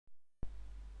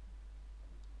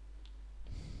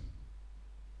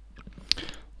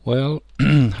Well,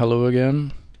 hello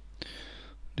again.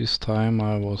 This time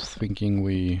I was thinking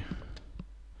we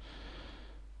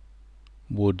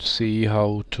would see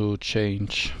how to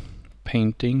change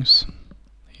paintings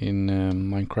in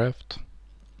Minecraft.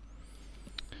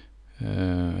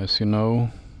 As you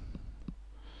know,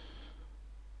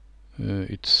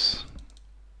 it's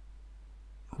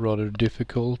rather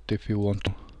difficult if you want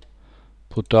to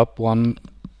put up one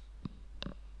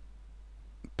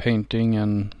painting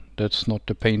and that's not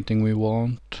the painting we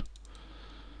want.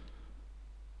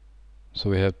 So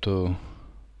we have to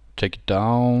take it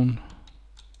down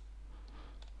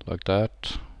like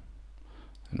that,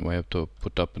 and we have to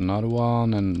put up another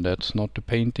one, and that's not the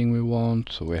painting we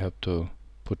want, so we have to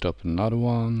put up another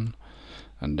one,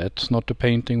 and that's not the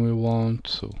painting we want,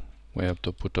 so we have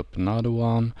to put up another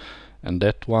one, and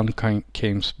that one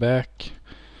comes back,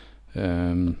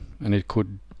 and it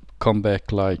could come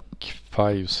back like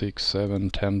 5, 6, 7,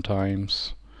 10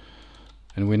 times,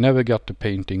 and we never got the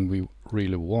painting we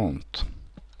really want.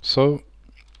 So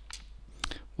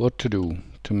what to do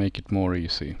to make it more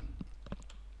easy?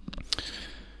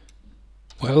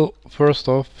 Well, first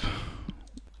off,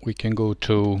 we can go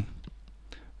to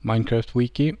Minecraft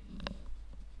Wiki,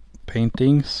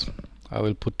 paintings. I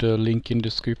will put a link in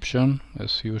description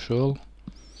as usual.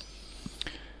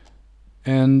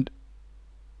 And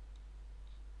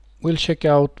we'll check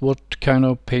out what kind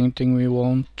of painting we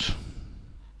want.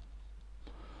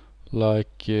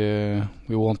 Like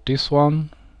we want this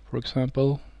one, for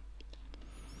example.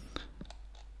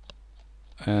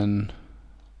 And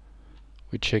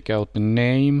we check out the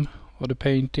name of the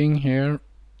painting here.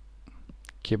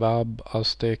 Kebab,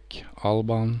 Aztec,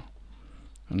 Alban,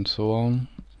 and so on.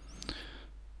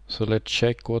 So let's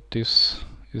check what this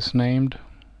is named.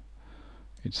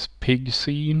 It's pig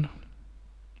scene.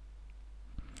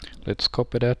 Let's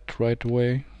copy that right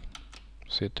away.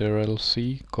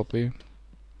 Ctrl-C, copy.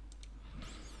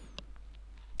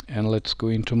 And let's go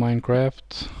into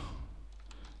Minecraft.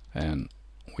 And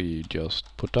we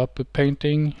just put up a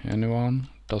painting, anyone,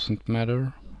 doesn't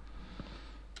matter.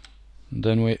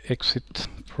 Then we exit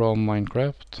from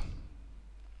Minecraft.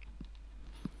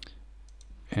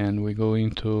 And we go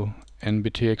into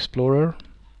NBTExplorer.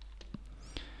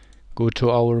 Go to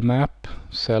our map,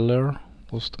 seller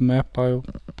was the map I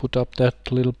put up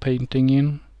that little painting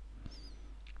in.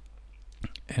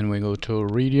 And we go to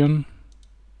region.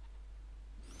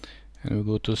 And we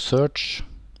go to search,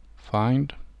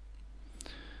 find.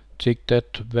 Tick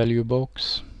that value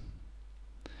box.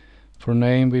 For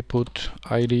name we put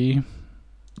ID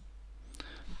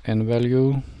and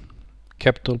value,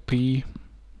 capital P,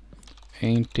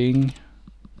 painting,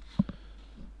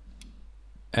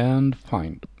 and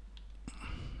find.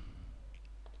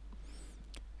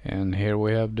 And here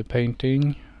we have the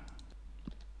painting,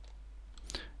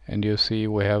 and you see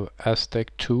we have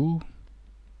Aztec 2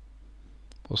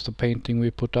 was the painting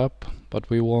we put up, but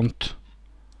we want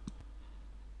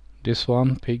this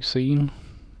one, pig scene,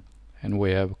 and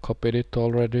we have copied it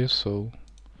already, so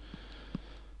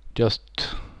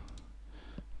just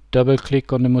double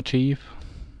click on the motif,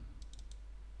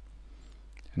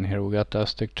 and here we got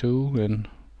Aztec 2, and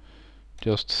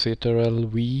just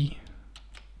Ctrl-V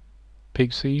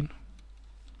pig scene,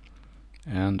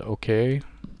 and OK,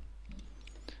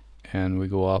 and we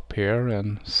go up here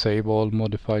and save all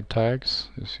modified tags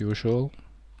as usual,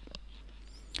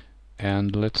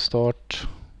 and let's start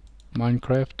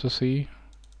Minecraft to see.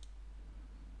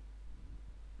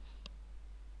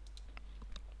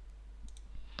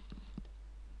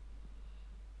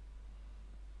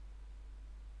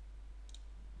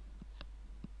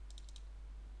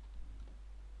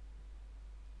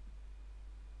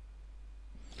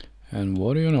 And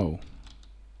what do you know?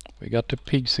 We got the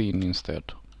pig scene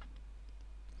instead.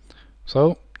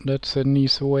 So that's an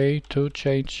easy way to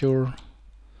change your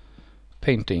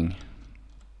painting.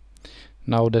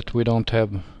 Now that we don't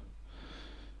have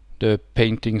the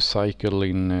painting cycle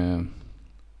in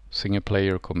single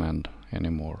player command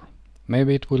anymore.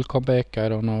 Maybe it will come back, I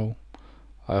don't know.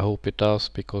 I hope it does,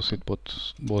 because it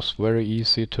was very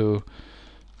easy to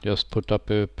just put up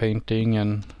a painting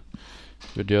and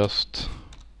you just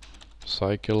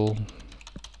cycle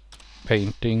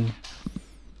painting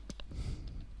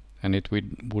and it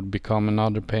would become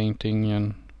another painting,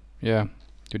 and yeah,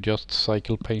 you just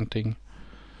cycle painting.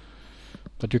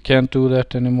 But you can't do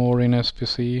that anymore in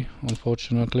SPC,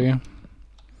 unfortunately.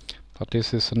 But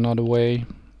this is another way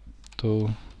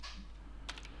to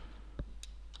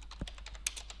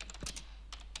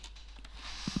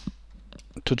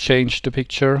change the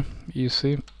picture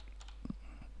easy.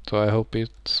 So I hope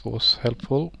it was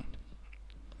helpful.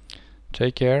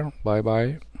 Take care, bye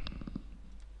bye.